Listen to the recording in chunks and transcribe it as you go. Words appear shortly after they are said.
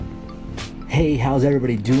Hey, how's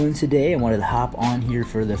everybody doing today? I wanted to hop on here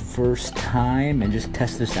for the first time and just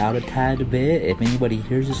test this out a tad bit. If anybody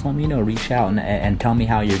hears this, let me know. Reach out and tell me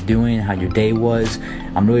how you're doing, how your day was.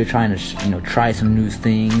 I'm really trying to, try some new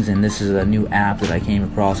things, and this is a new app that I came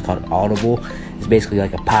across called Audible. It's basically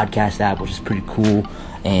like a podcast app, which is pretty cool.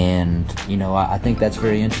 And I think that's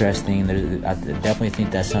very interesting. I definitely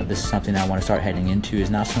think this is something I want to start heading into.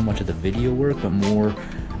 Is not so much of the video work, but more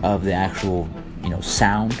of the actual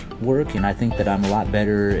sound work. And I think that I'm a lot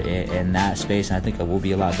better in that space, and I think I will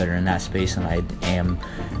be a lot better in that space than I am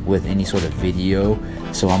with any sort of video.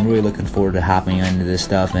 So I'm really looking forward to hopping into this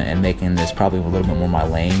stuff and making this probably a little bit more my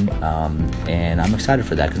lane, and I'm excited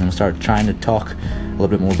for that because I'm gonna start trying to talk a little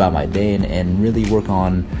bit more about my day and really work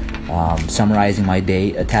on summarizing my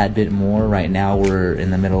day a tad bit more. Right now we're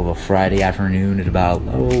in the middle of a Friday afternoon at about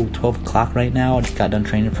 12 o'clock right now. I just got done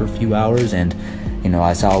training for a few hours, and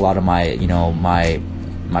I saw a lot of my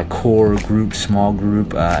my core group, small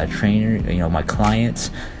group trainer, my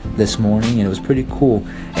clients this morning, and it was pretty cool.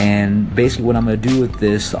 And basically what I'm going to do with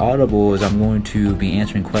this Audible is I'm going to be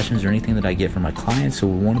answering questions or anything that I get from my clients. So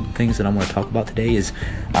one of the things that I want to talk about today is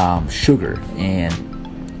sugar. And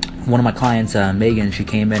one of my clients, Megan, she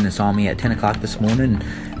came in and saw me at 10 o'clock this morning.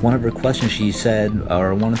 One of her questions she said,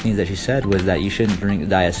 or one of the things that she said, was that you shouldn't drink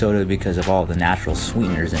diet soda because of all the natural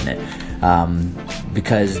sweeteners in it.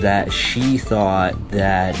 Because that she thought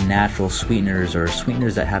that natural sweeteners or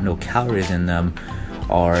sweeteners that have no calories in them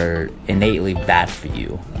are innately bad for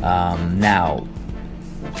you. Now,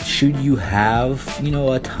 should you have,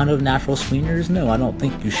 a ton of natural sweeteners? No, I don't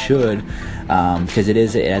think you should, because it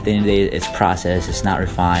is, at the end of the day, it's processed, it's not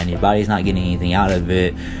refined, your body's not getting anything out of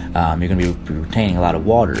it, you're going to be retaining a lot of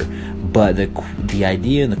water. But the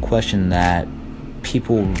idea and the question that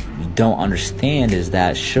people don't understand is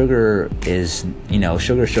that sugar is,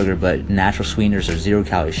 sugar, but natural sweeteners or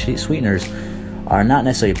zero-calorie sweeteners are not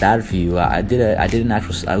necessarily bad for you. I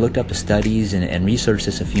looked up the studies and researched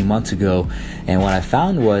this a few months ago, and what I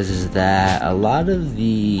found is that a lot of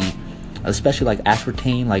the, especially like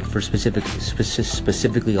aspartame, like for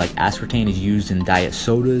specifically like aspartame is used in diet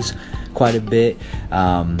sodas quite a bit.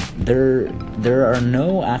 There are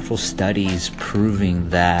no actual studies proving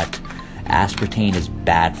that aspartame is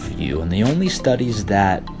bad for you, and the only studies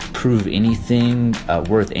that prove anything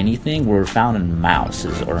worth anything were found in mice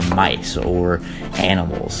or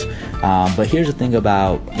animals. But here's the thing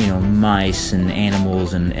about mice and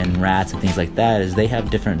animals and rats and things like that, is they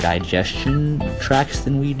have different digestion tracts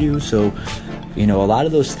than we do. So a lot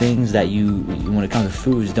of those things that when it comes to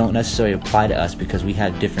foods, don't necessarily apply to us because we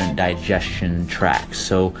have different digestion tracts.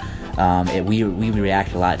 So we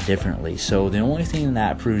react a lot differently. So the only thing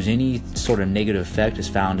that proves any sort of negative effect is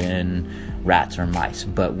found in rats or mice.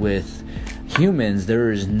 But with humans,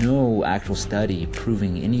 there is no actual study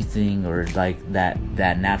proving anything or like that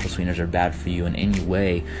natural sweeteners are bad for you in any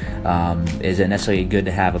way. Is it necessarily good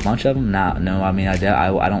to have a bunch of them? No. I mean, I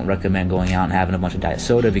don't recommend going out and having a bunch of diet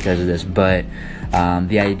soda because of this. But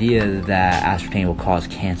the idea that aspartame will cause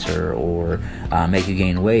cancer or make you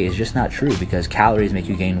gain weight is just not true, because calories make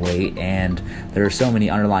you gain weight, and there are so many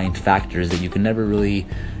underlying factors that you can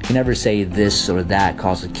never say this or that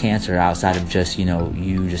causes cancer outside of just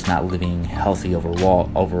you just not living healthy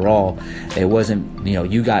overall. It wasn't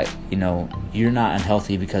you're not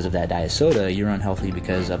unhealthy because of that diet soda. You're unhealthy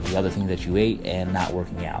because of the other things that you ate and not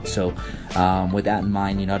working out. So with that in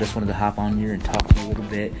mind, I just wanted to hop on here and talk to you a little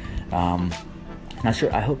bit. Not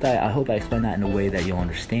sure. I hope I explain that in a way that you'll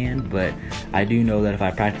understand, but I do know that if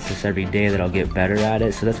I practice this every day, that I'll get better at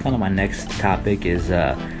it. So that's kind of my next topic, is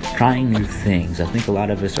trying new things. I think a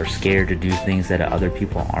lot of us are scared to do things that other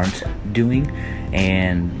people aren't doing,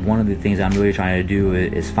 and one of the things I'm really trying to do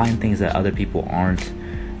is find things that other people aren't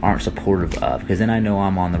supportive of, because then I know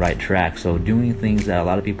I'm on the right track. So doing things that a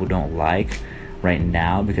lot of people don't like right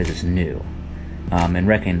now because it's new, and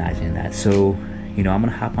recognizing that. So I'm going to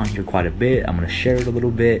hop on here quite a bit. I'm going to share it a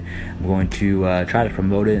little bit. I'm going to try to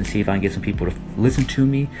promote it and see if I can get some people to listen to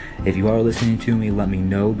me. If you are listening to me, let me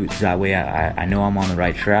know, because that way I know I'm on the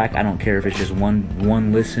right track. I don't care if it's just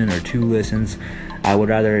one listen or 2 listens. I would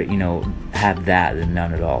rather, have that than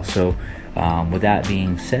none at all. So with that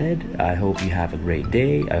being said, I hope you have a great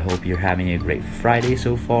day. I hope you're having a great Friday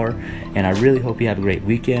so far. And I really hope you have a great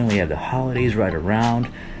weekend. We have the holidays right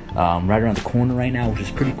around the corner right now, which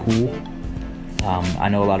is pretty cool. I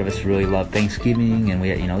know a lot of us really love Thanksgiving, and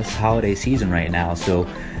this is holiday season right now, so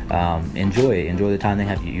enjoy the time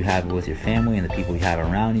you have with your family and the people you have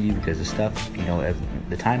around you, because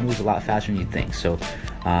the time moves a lot faster than you think. So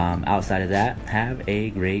outside of that, have a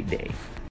great day.